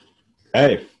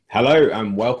Hey, hello,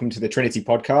 and welcome to the Trinity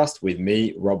podcast with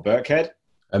me, Rob Burkhead.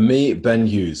 And me, Ben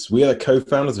Hughes. We are the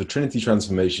co-founders of Trinity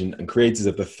Transformation and creators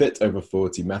of the Fit Over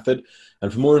 40 method.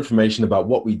 And for more information about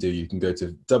what we do, you can go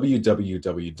to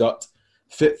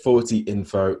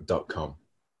www.fit40info.com.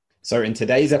 So in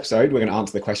today's episode, we're going to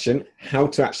answer the question, how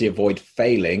to actually avoid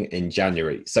failing in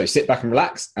January. So sit back and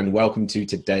relax, and welcome to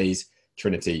today's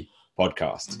Trinity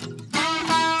podcast.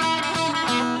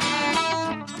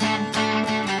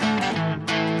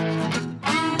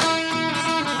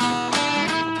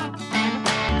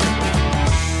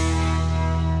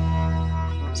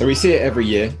 So we see it every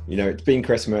year. It's been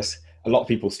Christmas. A lot of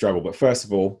people struggle. But first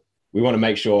of all, we want to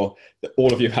make sure that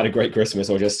all of you have had a great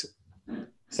Christmas, or just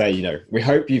say, we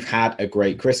hope you've had a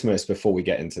great Christmas before we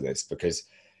get into this, because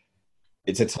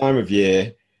it's a time of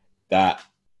year that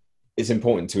it's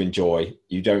important to enjoy.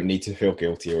 You don't need to feel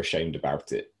guilty or ashamed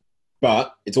about it.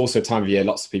 But it's also a time of year,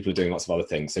 lots of people are doing lots of other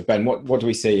things. So Ben, what do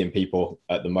we see in people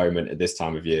at the moment at this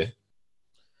time of year?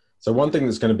 So one thing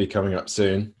that's going to be coming up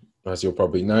soon, as you'll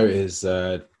probably know, is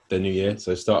the new year.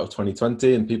 So start of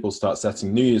 2020, and people start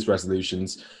setting New Year's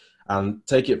resolutions. And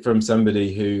take it from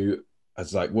somebody who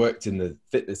has worked in the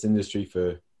fitness industry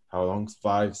for how long,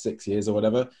 5-6 years or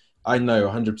whatever. I know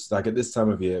 100%, at this time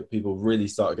of year, people really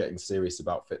start getting serious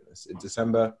about fitness. In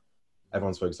December,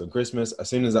 everyone's focused on Christmas. As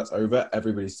soon as that's over,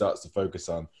 everybody starts to focus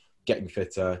on getting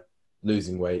fitter,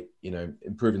 losing weight,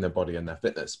 improving their body and their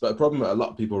fitness. But a problem that a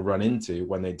lot of people run into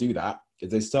when they do that is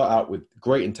they start out with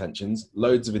great intentions,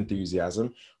 loads of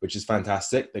enthusiasm, which is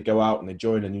fantastic. They go out and they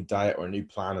join a new diet or a new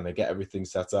plan, and they get everything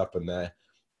set up, and they're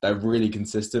really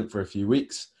consistent for a few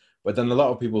weeks. But then a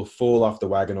lot of people fall off the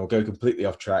wagon or go completely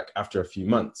off track after a few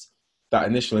months. That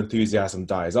initial enthusiasm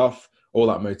dies off. All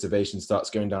that motivation starts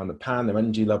going down the pan. Their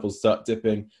energy levels start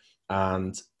dipping,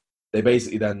 and they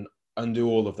basically then undo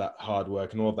all of that hard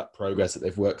work and all of that progress that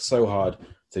they've worked so hard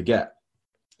to get.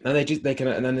 And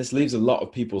and then this leaves a lot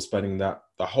of people spending the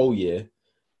whole year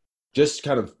just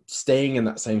kind of staying in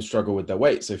that same struggle with their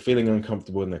weight. So feeling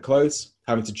uncomfortable in their clothes,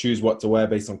 having to choose what to wear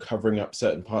based on covering up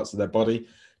certain parts of their body,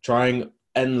 trying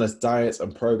endless diets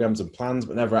and programs and plans,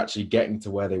 but never actually getting to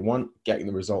where they want, getting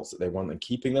the results that they want and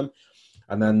keeping them.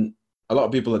 And then a lot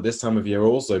of people at this time of year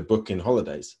also booking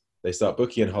holidays. They start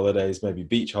booking holidays, maybe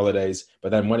beach holidays,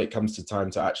 but then when it comes to time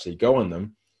to actually go on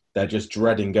them, they're just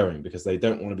dreading going because they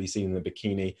don't want to be seen in the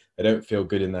bikini. They don't feel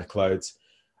good in their clothes.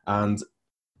 And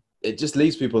it just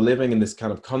leaves people living in this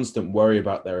kind of constant worry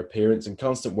about their appearance and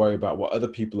constant worry about what other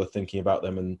people are thinking about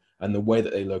them and the way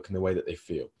that they look and the way that they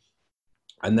feel.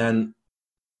 And then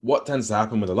what tends to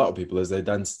happen with a lot of people is they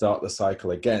then start the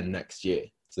cycle again next year.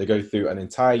 So they go through an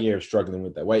entire year of struggling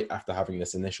with their weight after having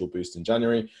this initial boost in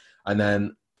January. And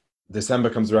then December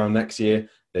comes around next year,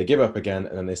 they give up again,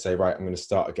 and then they say, right, I'm going to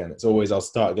start again. It's always, I'll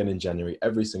start again in January,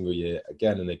 every single year,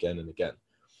 again and again and again.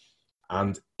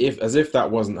 And as if that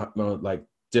wasn't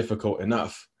difficult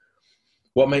enough,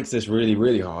 what makes this really,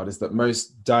 really hard is that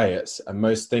most diets and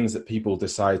most things that people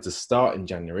decide to start in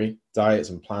January, diets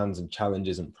and plans and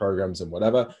challenges and programs and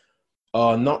whatever,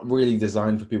 are not really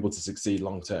designed for people to succeed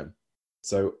long term.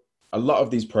 So a lot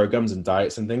of these programs and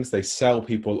diets and things, they sell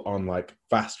people on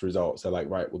fast results. They're like,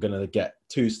 right, we're going to get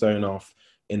 2 stone off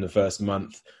in the first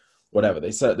month, whatever.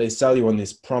 They sell you on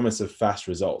this promise of fast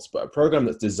results. But a program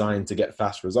that's designed to get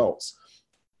fast results,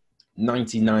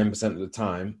 99% of the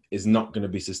time is not going to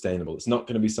be sustainable. It's not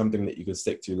going to be something that you can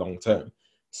stick to long term.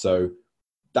 So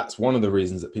that's one of the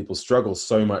reasons that people struggle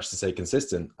so much to stay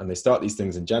consistent, and they start these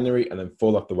things in January and then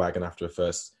fall off the wagon after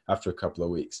a couple of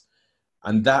weeks.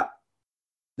 And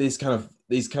these kind of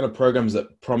programs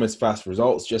that promise fast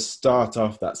results just start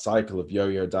off that cycle of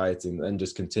yo-yo dieting and then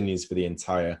just continues for the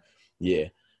entire year.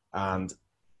 And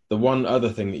the one other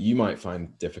thing that you might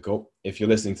find difficult if you're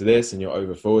listening to this and you're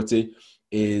over 40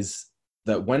 is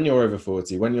that when you're over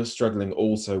 40, when you're struggling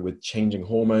also with changing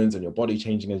hormones and your body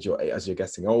changing as you're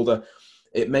getting older,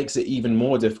 it makes it even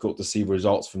more difficult to see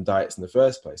results from diets in the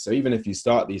first place. So even if you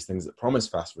start these things that promise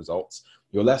fast results,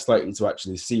 you're less likely to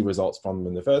actually see results from them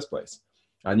in the first place.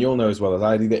 And you'll know as well as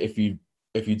I do that if you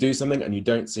do something and you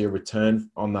don't see a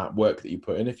return on that work that you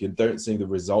put in, if you don't see the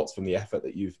results from the effort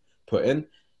that you've put in,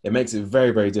 it makes it very,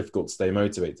 very difficult to stay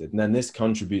motivated. And then this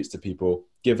contributes to people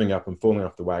giving up and falling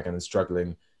off the wagon and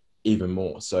struggling even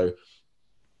more. So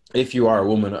if you are a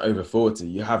woman over 40,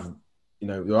 you have,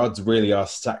 your odds really are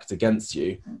stacked against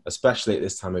you, especially at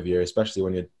this time of year, especially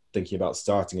when you're thinking about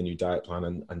starting a new diet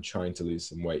plan and trying to lose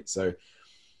some weight. So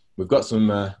we've got some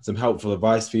helpful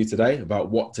advice for you today about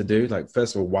what to do.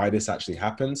 First of all, why this actually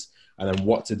happens, and then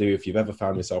what to do if you've ever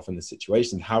found yourself in this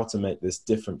situation, how to make this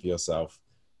different for yourself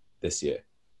this year.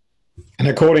 And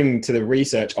according to the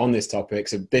research on this topic,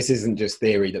 so this isn't just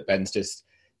theory that Ben's just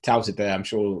touted there. I'm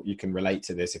sure you can relate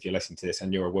to this if you're listening to this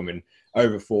and you're a woman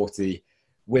over 40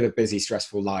 with a busy,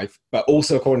 stressful life. But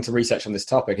also according to research on this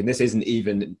topic, and this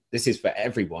is for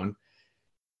everyone,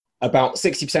 about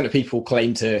 60% of people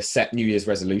claim to set New Year's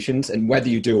resolutions. And whether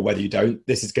you do or whether you don't,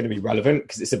 this is going to be relevant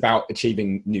because it's about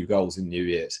achieving new goals in New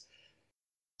Year's.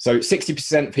 So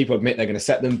 60% of people admit they're going to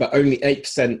set them, but only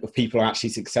 8% of people are actually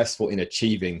successful in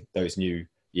achieving those New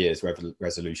Year's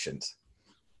resolutions.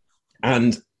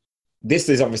 And this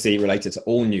is obviously related to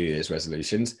all New Year's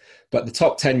resolutions, but the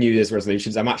top 10 New Year's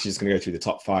resolutions, I'm actually just going to go through the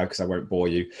top 5 because I won't bore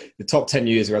you. The top 10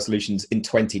 New Year's resolutions in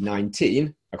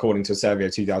 2019, according to a survey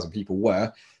of 2,000 people,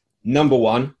 were: number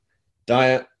 1,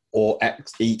 diet or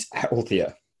eat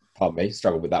healthier. Pardon me,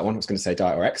 struggled with that one. I was going to say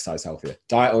diet or exercise healthier.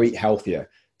 Diet or eat healthier.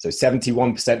 So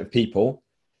 71% of people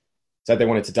said they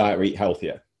wanted to diet or eat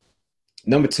healthier.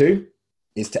 Number 2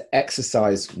 is to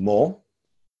exercise more.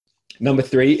 Number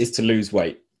 3 is to lose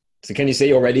weight. So can you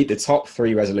see already the top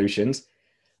 3 resolutions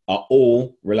are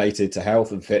all related to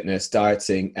health and fitness,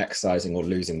 dieting, exercising, or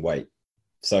losing weight.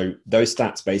 So those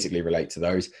stats basically relate to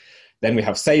those. Then we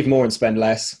have save more and spend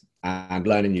less, and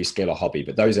learn a new skill or hobby.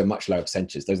 But those are much lower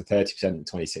percentages. Those are 30% and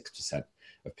 26%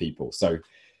 of people. So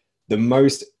the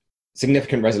most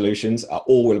significant resolutions are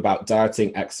all about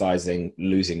dieting, exercising,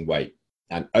 losing weight.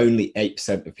 And only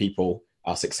 8% of people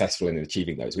are successful in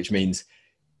achieving those, which means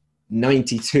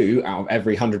 92 out of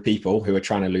every 100 people who are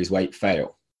trying to lose weight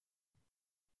fail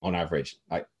on average.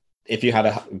 Like if you had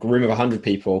a room of 100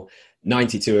 people,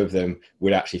 92 of them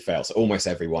would actually fail. So almost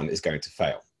everyone is going to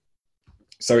fail.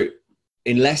 So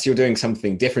unless you're doing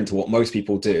something different to what most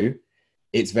people do,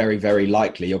 it's very, very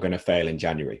likely you're going to fail in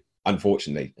January,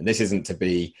 unfortunately. And this isn't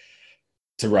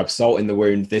to rub salt in the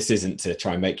wound. This isn't to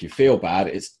try and make you feel bad.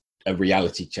 It's a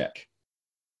reality check.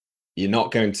 You're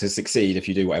not going to succeed if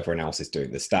you do what everyone else is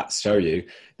doing. The stats show you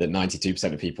that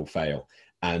 92% of people fail,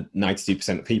 and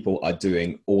 92% of people are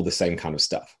doing all the same kind of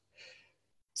stuff.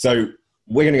 So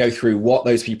we're going to go through what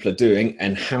those people are doing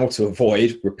and how to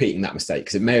avoid repeating that mistake.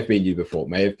 Because it may have been you before. It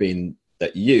may have been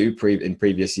that you in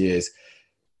previous years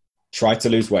tried to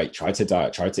lose weight, tried to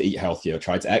diet, tried to eat healthier,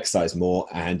 tried to exercise more,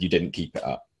 and you didn't keep it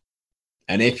up.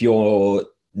 And if you're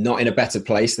not in a better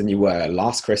place than you were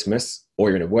last Christmas, or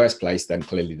you're in a worse place, then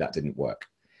clearly that didn't work.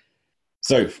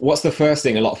 So what's the first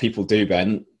thing a lot of people do,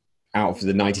 Ben, out of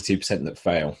the 92% that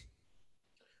fail?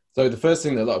 So the first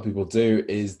thing that a lot of people do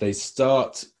is they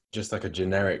start just like a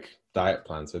generic diet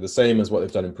plan. So the same as what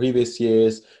they've done in previous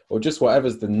years, or just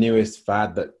whatever's the newest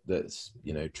fad that's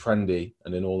trendy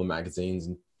and in all the magazines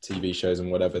and TV shows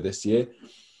and whatever this year.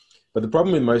 But the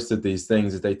problem with most of these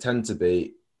things is they tend to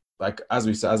be, like, as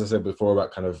I said before,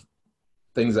 about kind of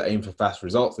things that aim for fast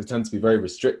results. They tend to be very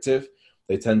restrictive.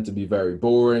 They tend to be very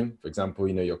boring. For example,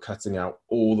 you're cutting out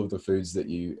all of the foods that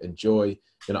you enjoy.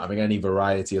 You're not having any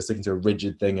variety. You're sticking to a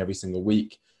rigid thing every single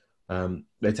week.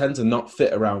 They tend to not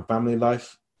fit around family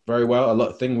life very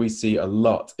well. Thing we see a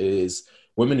lot is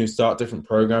women who start different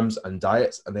programs and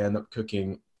diets, and they end up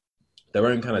cooking their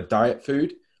own kind of diet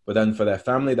food. But then for their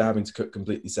family, they're having to cook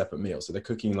completely separate meals. So they're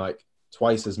cooking like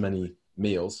twice as many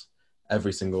meals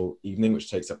every single evening,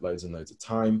 which takes up loads and loads of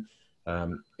time.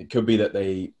 It could be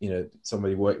that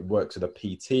somebody works with a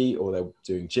PT, or they're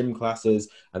doing gym classes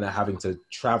and they're having to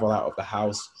travel out of the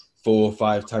house 4 or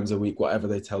 5 times a week, whatever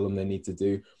they tell them they need to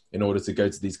do in order to go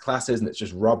to these classes. And it's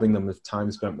just robbing them of time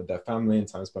spent with their family and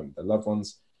time spent with their loved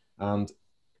ones. And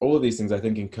all of these things, I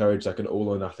think, encourage like an all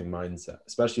or nothing mindset,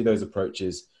 especially those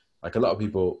approaches. Like a lot of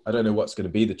people, I don't know what's going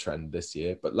to be the trend this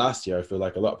year, but last year I feel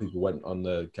like a lot of people went on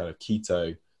the kind of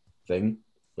keto thing,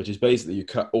 which is basically you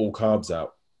cut all carbs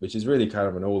out, which is really kind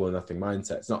of an all or nothing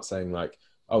mindset. It's not saying like,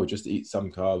 oh, just eat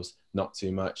some carbs, not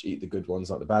too much, eat the good ones,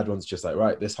 not the bad ones. Just like,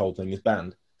 right, this whole thing is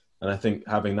banned. And I think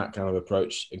having that kind of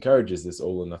approach encourages this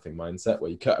all or nothing mindset where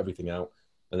you cut everything out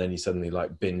and then you suddenly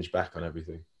like binge back on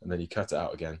everything, and then you cut it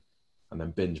out again and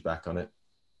then binge back on it.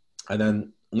 And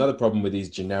then another problem with these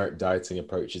generic dieting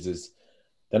approaches is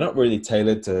they're not really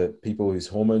tailored to people whose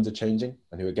hormones are changing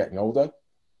and who are getting older.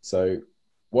 So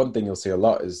one thing you'll see a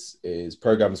lot is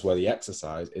programs where the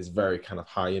exercise is very kind of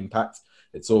high impact.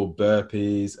 It's all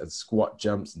burpees and squat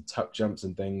jumps and tuck jumps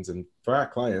and things. And for our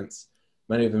clients,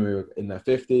 many of them are in their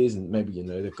 50s and maybe,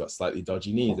 they've got slightly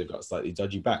dodgy knees, they've got slightly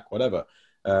dodgy back, whatever.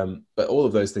 But all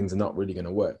of those things are not really going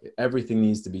to work. Everything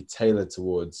needs to be tailored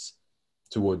towards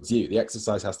you. The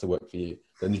exercise has to work for you.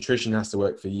 The nutrition has to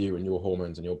work for you and your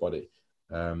hormones and your body.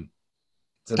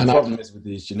 So the problem is with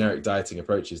these generic dieting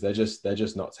approaches, they're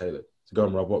just not tailored. So go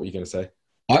on, Rob, what were you going to say?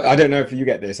 I don't know if you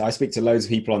get this. I speak to loads of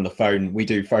people on the phone. We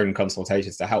do phone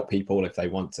consultations to help people if they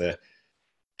want to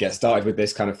get started with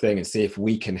this kind of thing and see if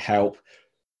we can help.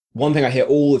 One thing I hear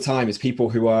all the time is people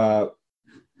who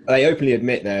they openly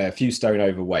admit they're a few stone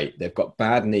overweight. They've got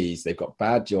bad knees, they've got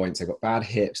bad joints, they've got bad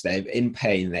hips, they're in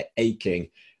pain, they're aching.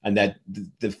 And they're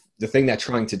the thing they're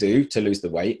trying to do to lose the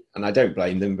weight, and I don't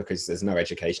blame them because there's no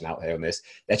education out here on this.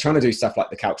 They're trying to do stuff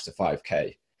like the Couch to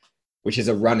 5K, which is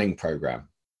a running program.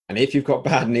 And if you've got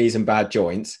bad knees and bad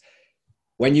joints,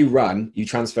 when you run, you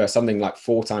transfer something like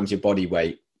 4 times your body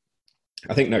weight.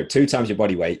 I think, no, 2 times your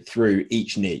body weight through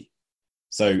each knee.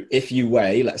 So if you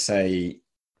weigh, let's say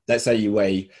you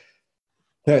weigh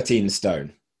 13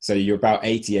 stone. So you're about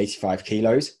 80, 85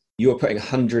 kilos. You're putting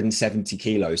 170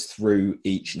 kilos through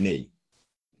each knee.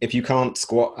 If you can't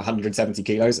squat 170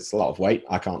 kilos, it's a lot of weight.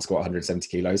 I can't squat 170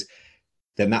 kilos.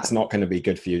 Then that's not going to be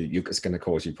good for you. It's going to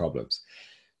cause you problems.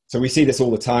 So we see this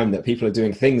all the time, that people are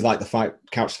doing things like the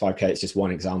Couch 5K. It's just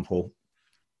one example,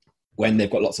 when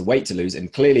they've got lots of weight to lose.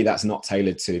 And clearly that's not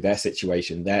tailored to their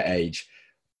situation, their age,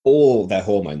 or their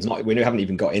hormones. We haven't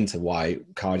even got into why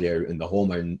cardio and the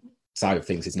hormone side of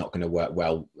things is not going to work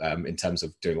well in terms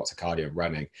of doing lots of cardio and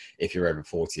running if you're over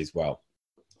 40 as well.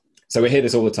 So we hear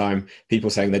this all the time, people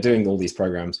saying they're doing all these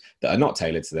programs that are not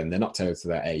tailored to them. They're not tailored to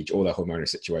their age or their hormonal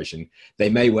situation. They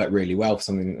may work really well for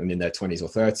someone in their 20s or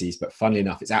 30s, but funnily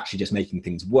enough, it's actually just making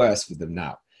things worse for them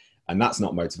now. And that's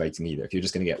not motivating either. If you're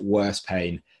just going to get worse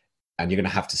pain and you're going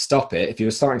to have to stop it, if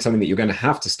you're starting something that you're going to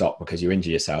have to stop because you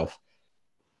injure yourself,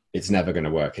 it's never going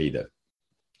to work either.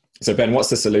 So Ben, what's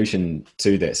the solution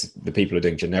to this? The people are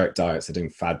doing generic diets, they're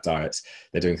doing fad diets,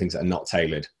 they're doing things that are not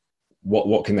tailored.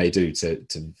 What can they do to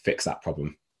fix that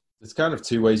problem? There's kind of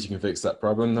 2 ways you can fix that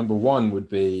problem. Number one would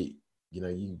be,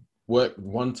 you work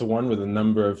one-to-one with a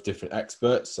number of different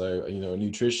experts. So, a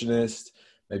nutritionist,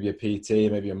 maybe a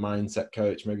PT, maybe a mindset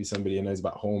coach, maybe somebody who knows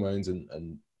about hormones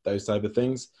and those type of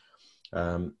things.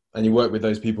 And you work with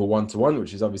those people one-to-one,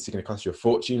 which is obviously going to cost you a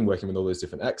fortune working with all those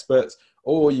different experts.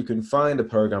 Or you can find a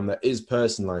program that is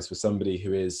personalized for somebody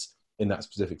who is in that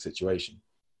specific situation,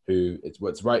 who it's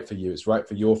what's right for you. It's right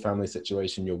for your family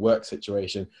situation, your work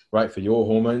situation, right for your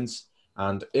hormones.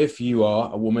 And if you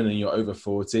are a woman and you're over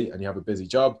 40 and you have a busy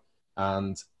job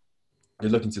and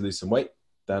you're looking to lose some weight,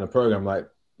 then a program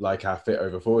like our Fit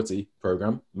Over 40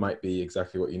 program might be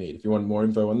exactly what you need. If you want more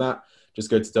info on that, just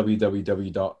go to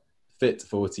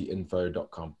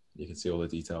www.fit40info.com. You can see all the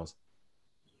details.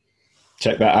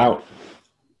 Check that out.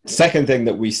 Second thing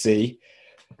that we see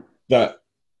that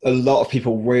a lot of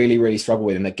people really, really struggle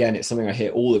with, and again, it's something I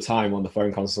hear all the time on the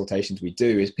phone consultations we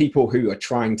do, is people who are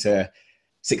trying to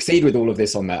succeed with all of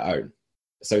this on their own.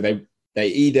 So they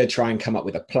either try and come up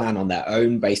with a plan on their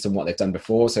own based on what they've done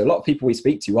before. So a lot of people we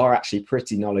speak to are actually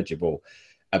pretty knowledgeable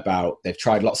about, they've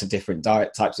tried lots of different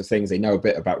diet types of things. They know a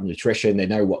bit about nutrition. They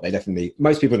know what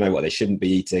most people know what they shouldn't be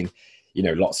eating,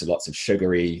 lots of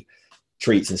sugary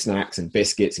treats and snacks and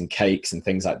biscuits and cakes and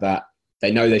things like that.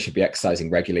 They know they should be exercising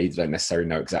regularly. They don't necessarily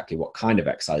know exactly what kind of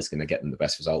exercise is going to get them the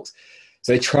best results.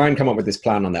 So they try and come up with this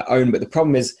plan on their own. But the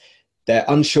problem is they're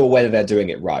unsure whether they're doing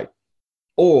it right.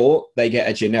 Or they get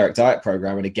a generic diet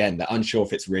program, and again, they're unsure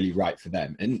if it's really right for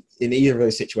them. And in either of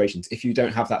those situations, if you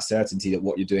don't have that certainty that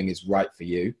what you're doing is right for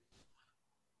you,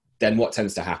 then what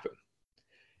tends to happen?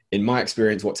 In my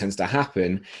experience, what tends to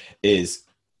happen is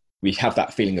we have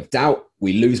that feeling of doubt,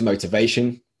 we lose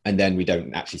motivation, and then we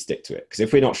don't actually stick to it. Because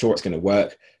if we're not sure it's going to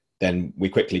work, then we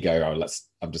quickly go,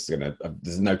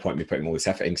 there's no point in me putting all this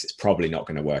effort in because it's probably not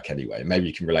going to work anyway. Maybe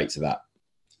you can relate to that.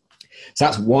 So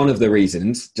that's one of the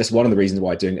reasons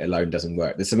why doing it alone doesn't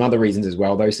work. There's some other reasons as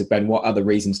well, though. So Ben, what other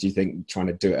reasons do you think trying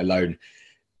to do it alone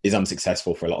is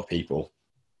unsuccessful for a lot of people?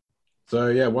 So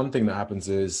yeah, one thing that happens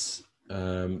is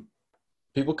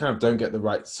people kind of don't get the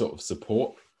right sort of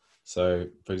support. So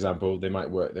for example, they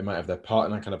might have their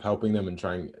partner kind of helping them and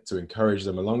trying to encourage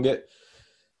them along it.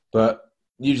 But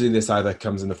usually this either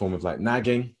comes in the form of like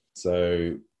nagging.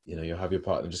 So you'll have your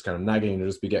partner just kind of nagging and you'll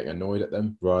just be getting annoyed at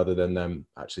them rather than them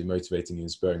actually motivating you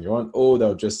and spurring you on. Or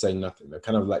they'll just say nothing. They'll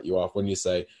kind of let you off when you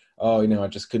say, oh, I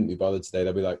just couldn't be bothered today.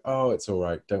 They'll be like, oh, it's all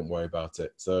right. Don't worry about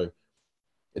it. So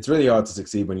it's really hard to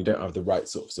succeed when you don't have the right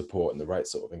sort of support and the right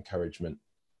sort of encouragement.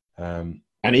 And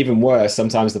even worse,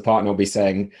 sometimes the partner will be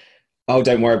saying, oh,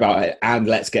 don't worry about it, and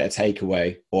let's get a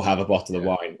takeaway or have a bottle of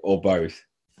wine or both.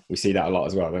 We see that a lot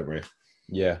as well, don't we?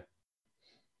 Yeah.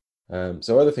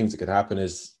 So other things that could happen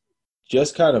is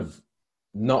just kind of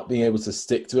not being able to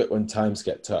stick to it when times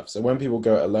get tough. So when people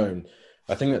go it alone,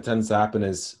 I think that tends to happen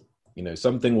is,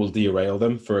 something will derail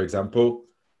them. For example,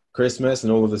 Christmas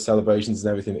and all of the celebrations and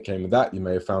everything that came with that. You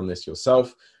may have found this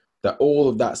yourself, that all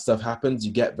of that stuff happens.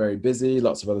 You get very busy.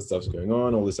 Lots of other stuff's going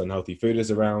on. All this unhealthy food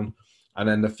is around. And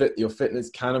then your fitness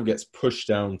kind of gets pushed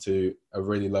down to a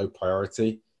really low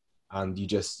priority, and you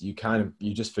just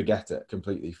forget it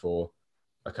completely for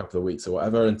a couple of weeks or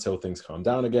whatever until things calm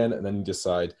down again, and then you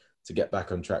decide to get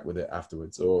back on track with it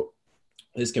afterwards. Or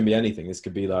this can be anything. This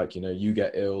could be like, you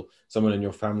get ill, someone in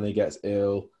your family gets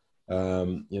ill,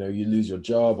 you lose your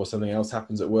job, or something else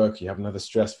happens at work, you have another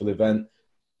stressful event,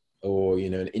 or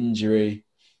an injury.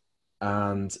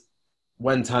 And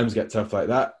when times get tough like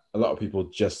that, a lot of people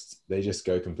just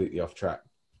go completely off track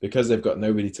because they've got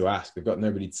nobody to ask. They've got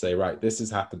nobody to say, right, this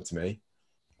has happened to me.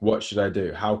 What should I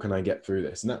do? How can I get through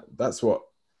this? And that's what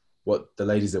the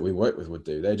ladies that we work with would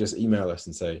do. They just email us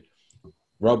and say,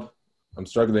 Rob, I'm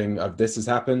struggling. This has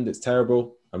happened. It's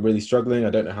terrible. I'm really struggling. I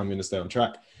don't know how I'm going to stay on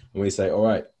track. And we say, all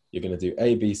right, you're going to do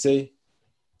A, B, C.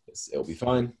 It'll be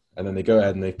fine. And then they go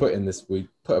ahead and we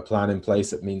put a plan in place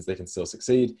that means they can still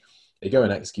succeed. They go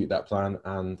and execute that plan,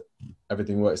 and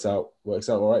everything works out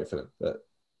all right for them. But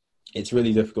it's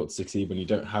really difficult to succeed when you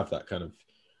don't have that kind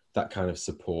of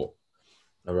support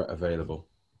available.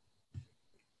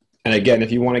 And again,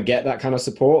 if you want to get that kind of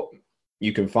support,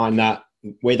 you can find that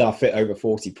with our Fit Over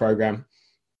 40 program.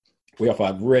 We offer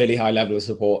a really high level of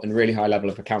support and really high level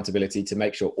of accountability to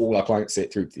make sure all our clients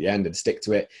sit through to the end and stick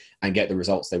to it and get the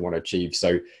results they want to achieve.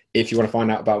 So if you want to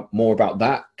find out more about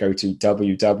that, go to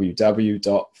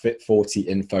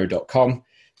www.fit40info.com.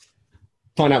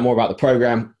 Find out more about the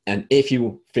program. And if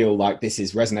you feel like this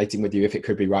is resonating with you, if it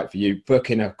could be right for you, book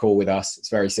in a call with us. It's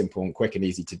very simple and quick and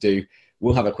easy to do.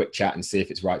 We'll have a quick chat and see if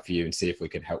it's right for you and see if we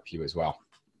can help you as well.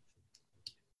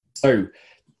 So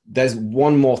there's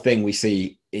one more thing we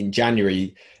see in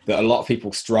January that a lot of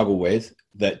people struggle with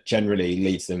that generally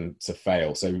leads them to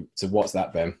fail. So what's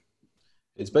that, Ben?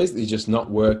 It's basically just not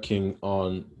working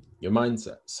on your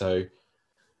mindset. So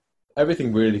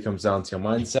everything really comes down to your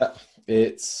mindset.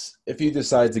 It's if you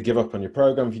decide to give up on your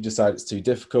program, if you decide it's too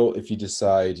difficult, if you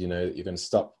decide, you're going to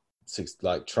stop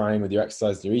trying with your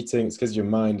exercise and your eating, it's because your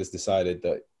mind has decided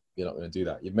that you're not going to do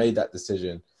that. You've made that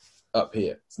decision up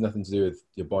here. It's nothing to do with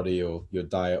your body or your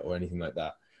diet or anything like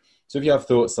that. So if you have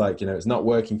thoughts like, it's not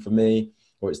working for me,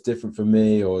 or it's different for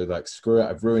me, or like, screw it,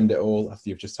 I've ruined it all after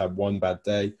you've just had one bad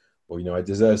day, or, I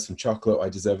deserve some chocolate, or I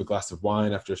deserve a glass of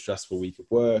wine after a stressful week of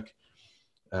work.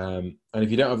 And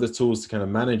if you don't have the tools to kind of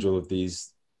manage all of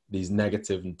these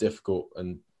negative and difficult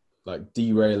and like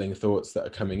derailing thoughts that are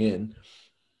coming in,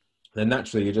 then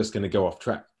naturally you're just going to go off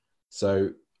track.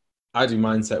 So I do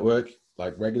mindset work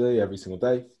like regularly every single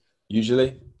day.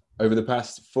 Usually over the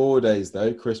past 4 days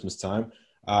though, Christmas time,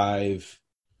 I've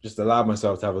just allowed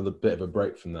myself to have a bit of a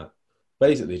break from that.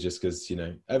 Basically just because,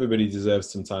 everybody deserves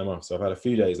some time off. So I've had a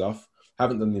few days off,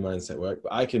 haven't done the mindset work,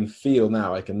 but I can feel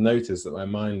now, I can notice that my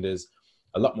mind is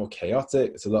a lot more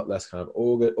chaotic. It's a lot less kind of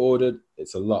ordered.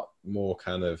 It's a lot more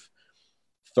kind of,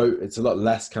 it's a lot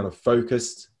less kind of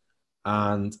focused.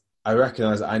 And I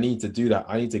recognize that I need to do that.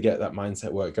 I need to get that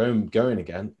mindset work going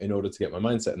again in order to get my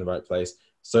mindset in the right place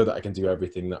so that I can do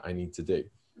everything that I need to do.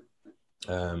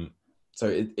 So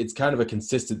it's kind of a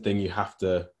consistent thing you have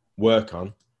to work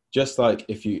on. Just like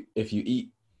if you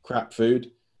eat crap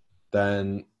food,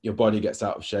 then your body gets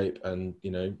out of shape, and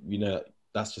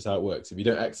that's just how it works. If you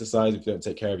don't exercise, if you don't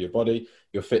take care of your body,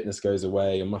 your fitness goes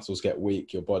away, your muscles get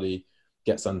weak, your body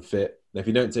gets unfit. And if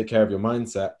you don't take care of your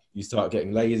mindset, you start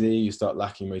getting lazy, you start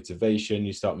lacking motivation,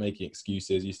 you start making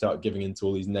excuses, you start giving into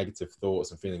all these negative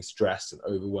thoughts and feeling stressed and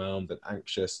overwhelmed and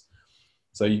anxious.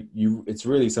 So it's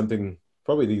really something,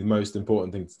 probably the most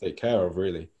important thing to take care of,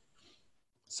 really.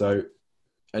 So,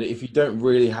 and if you don't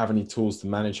really have any tools to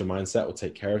manage your mindset or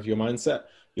take care of your mindset,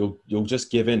 you'll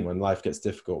just give in when life gets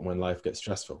difficult, when life gets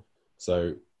stressful.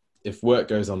 So if work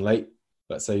goes on late,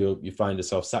 let's say you find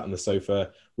yourself sat on the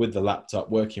sofa with the laptop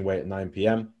working away at 9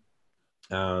 p.m.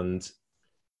 and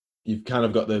you've kind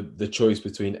of got the choice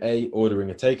between A,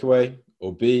 ordering a takeaway,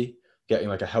 or B, getting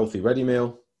like a healthy ready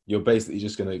meal. You're basically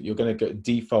just you're going to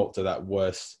default to that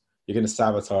worse. You're going to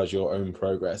sabotage your own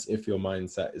progress if your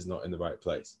mindset is not in the right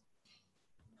place.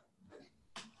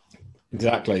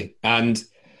 Exactly. And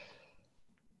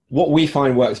what we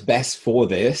find works best for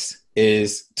this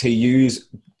is to use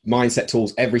mindset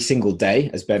tools every single day,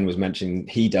 as Ben was mentioning.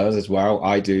 He does as well.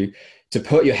 I do, to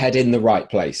put your head in the right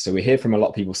place. So we hear from a lot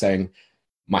of people saying,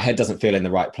 my head doesn't feel in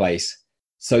the right place.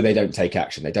 So they don't take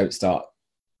action. They don't start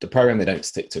the program. They don't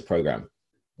stick to a program.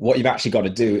 What you've actually got to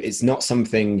do, it's not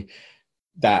something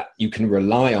that you can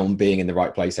rely on being in the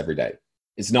right place every day.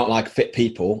 It's not like fit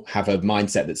people have a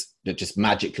mindset that just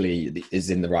magically is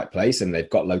in the right place and they've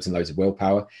got loads and loads of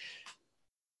willpower.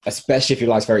 Especially if your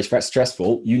life's very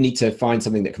stressful, you need to find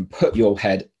something that can put your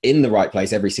head in the right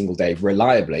place every single day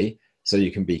reliably so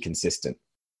you can be consistent.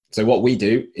 So what we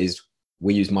do is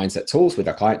we use mindset tools with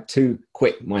our client, 2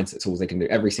 quick mindset tools they can do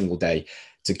every single day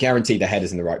to guarantee their head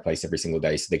is in the right place every single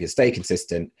day so they can stay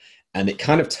consistent. And it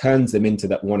kind of turns them into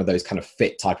that one of those kind of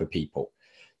fit type of people.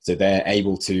 So they're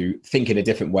able to think in a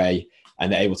different way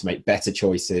and they're able to make better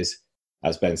choices,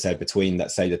 as Ben said, between,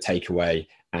 let's say, the takeaway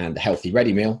and the healthy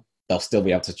ready meal. They'll still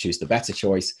be able to choose the better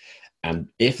choice. And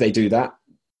if they do that,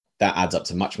 that adds up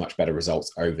to much, much better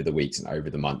results over the weeks and over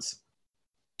the months.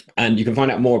 And you can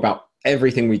find out more about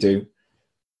everything we do,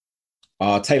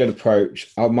 our tailored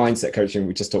approach, our mindset coaching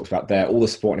we just talked about there, all the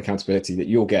support and accountability that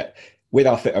you'll get with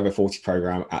our Fit Over 40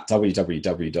 program at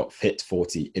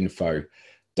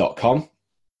www.fit40info.com.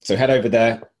 So head over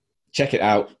there, check it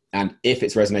out. And if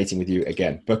it's resonating with you,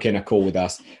 again, book in a call with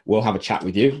us. We'll have a chat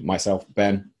with you, myself,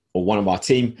 Ben, or one of our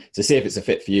team, to see if it's a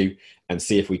fit for you and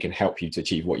see if we can help you to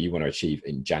achieve what you want to achieve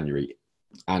in January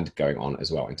and going on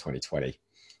as well in 2020.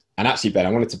 And actually, Ben,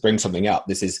 I wanted to bring something up.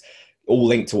 This is all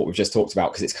linked to what we've just talked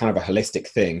about because it's kind of a holistic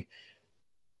thing.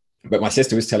 But my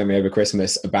sister was telling me over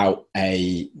Christmas about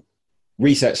a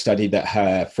research study that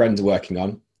her friends are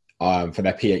working on for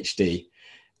their PhD.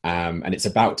 And it's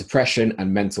about depression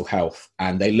and mental health.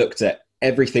 And they looked at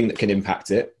everything that can impact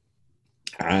it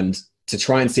and to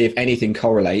try and see if anything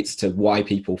correlates to why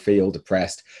people feel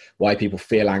depressed, why people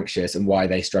feel anxious, and why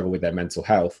they struggle with their mental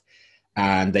health.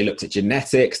 And they looked at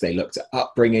genetics, they looked at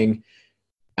upbringing,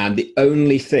 and the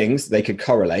only things they could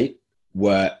correlate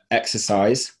were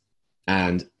exercise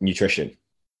and nutrition.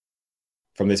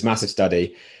 From this massive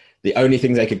study, the only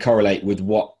things they could correlate with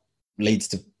what leads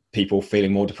to people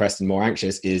feeling more depressed and more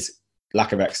anxious is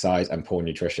lack of exercise and poor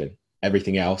nutrition.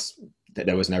 Everything else,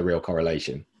 there was no real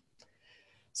correlation.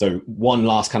 So one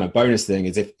last kind of bonus thing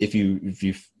is if you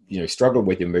struggle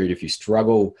with your mood, if you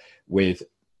struggle with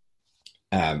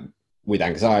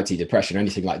anxiety, depression,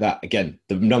 anything like that, again,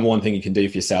 the number one thing you can do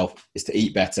for yourself is to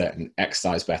eat better and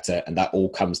exercise better. And that all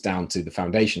comes down to the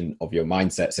foundation of your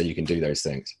mindset so you can do those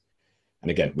things. And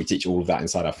again, we teach all of that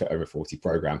inside our Fit Over 40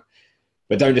 program.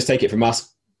 But don't just take it from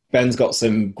us. Ben's got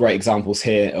some great examples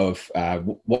here of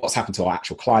what's happened to our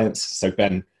actual clients. So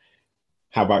Ben,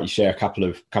 how about you share a couple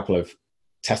of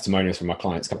testimonials from our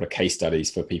clients, a couple of case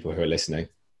studies for people who are listening?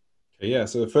 Yeah,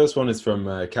 so the first one is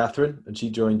from Catherine, and she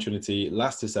joined Trinity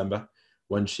last December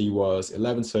when she was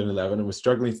 11 stone 11 and was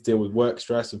struggling to deal with work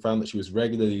stress and found that she was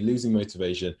regularly losing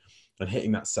motivation and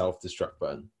hitting that self-destruct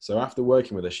button. So after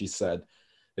working with her, she said,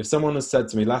 if someone had said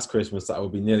to me last Christmas that I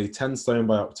would be nearly 10 stone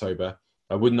by October,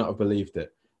 I would not have believed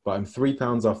it. But I'm 3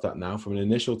 pounds off that now from an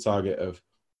initial target of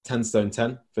 10 stone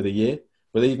 10 for the year.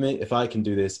 Believe me, if I can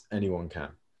do this, anyone can.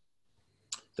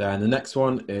 Then the next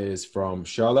one is from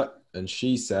Charlotte. And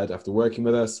she said, after working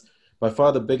with us, by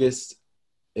far the biggest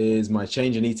is my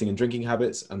change in eating and drinking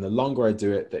habits. And the longer I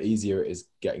do it, the easier it is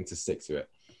getting to stick to it.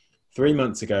 3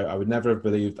 months ago, I would never have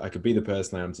believed I could be the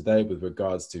person I am today with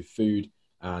regards to food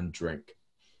and drink.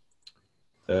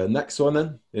 The next one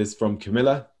then is from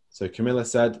Camilla. So Camilla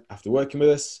said, after working with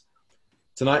us,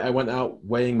 tonight I went out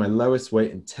weighing my lowest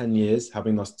weight in 10 years,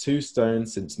 having lost 2 stone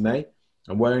since May.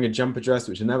 I'm wearing a jumper dress,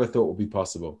 which I never thought would be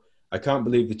possible. I can't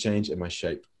believe the change in my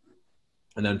shape.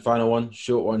 And then final one,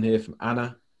 short one here from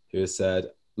Anna, who has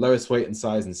said, lowest weight and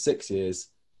size in 6 years,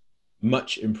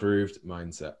 much improved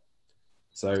mindset.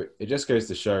 So it just goes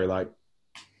to show, like,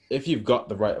 if you've got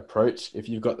the right approach, if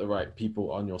you've got the right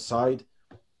people on your side,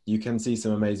 you can see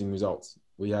some amazing results.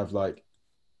 We have like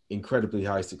incredibly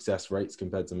high success rates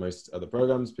compared to most other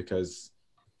programs because,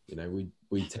 you know,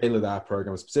 we tailor our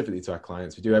program specifically to our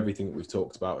clients. We do everything that we've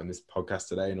talked about in this podcast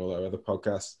today and all our other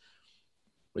podcasts,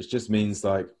 which just means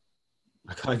like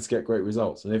our clients get great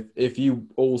results. And if you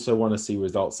also want to see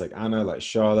results like Anna, like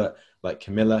Charlotte, like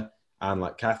Camilla, and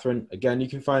like Catherine, again, you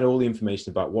can find all the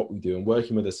information about what we do and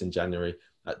working with us in January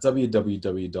at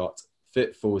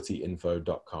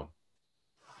www.fit40info.com.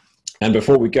 And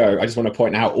before we go, I just want to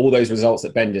point out all those results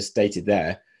that Ben just stated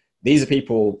there. These are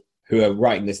people who are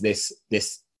writing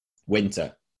this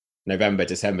winter, November,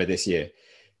 December this year.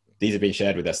 These have been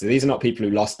shared with us. So these are not people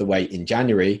who lost the weight in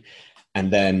January and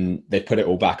then they put it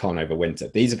all back on over winter.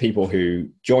 These are people who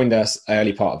joined us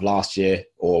early part of last year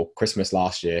or Christmas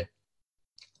last year.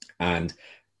 And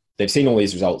they've seen all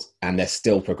these results and they're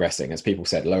still progressing. As people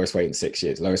said, lowest weight in 6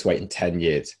 years, lowest weight in 10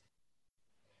 years.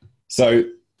 So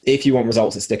if you want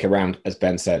results that stick around, as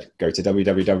Ben said, go to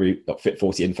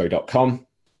www.fit40info.com,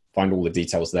 find all the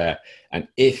details there. And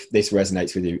if this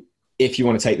resonates with you, if you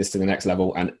want to take this to the next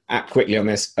level and act quickly on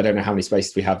this, I don't know how many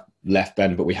spaces we have left,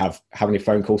 Ben, but we have how many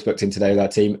phone calls booked in today with our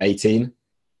team? 18?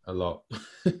 A lot.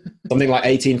 Something like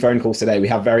 18 phone calls today. We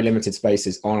have very limited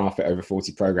spaces on our Fit Over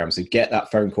 40 program. So get that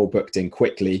phone call booked in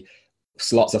quickly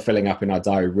slots are filling up in our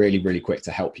diary really, really quick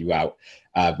to help you out.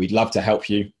 We'd love to help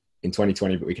you in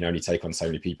 2020, but we can only take on so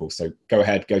many people. So go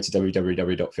ahead, go to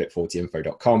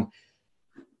www.fit40info.com,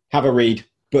 have a read,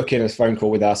 book in a phone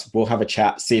call with us. We'll have a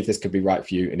chat, see if this could be right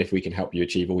for you and if we can help you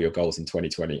achieve all your goals in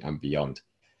 2020 and beyond.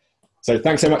 So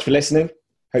thanks so much for listening.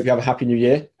 Hope you have a happy new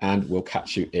year, and we'll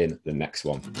catch you in the next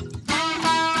one.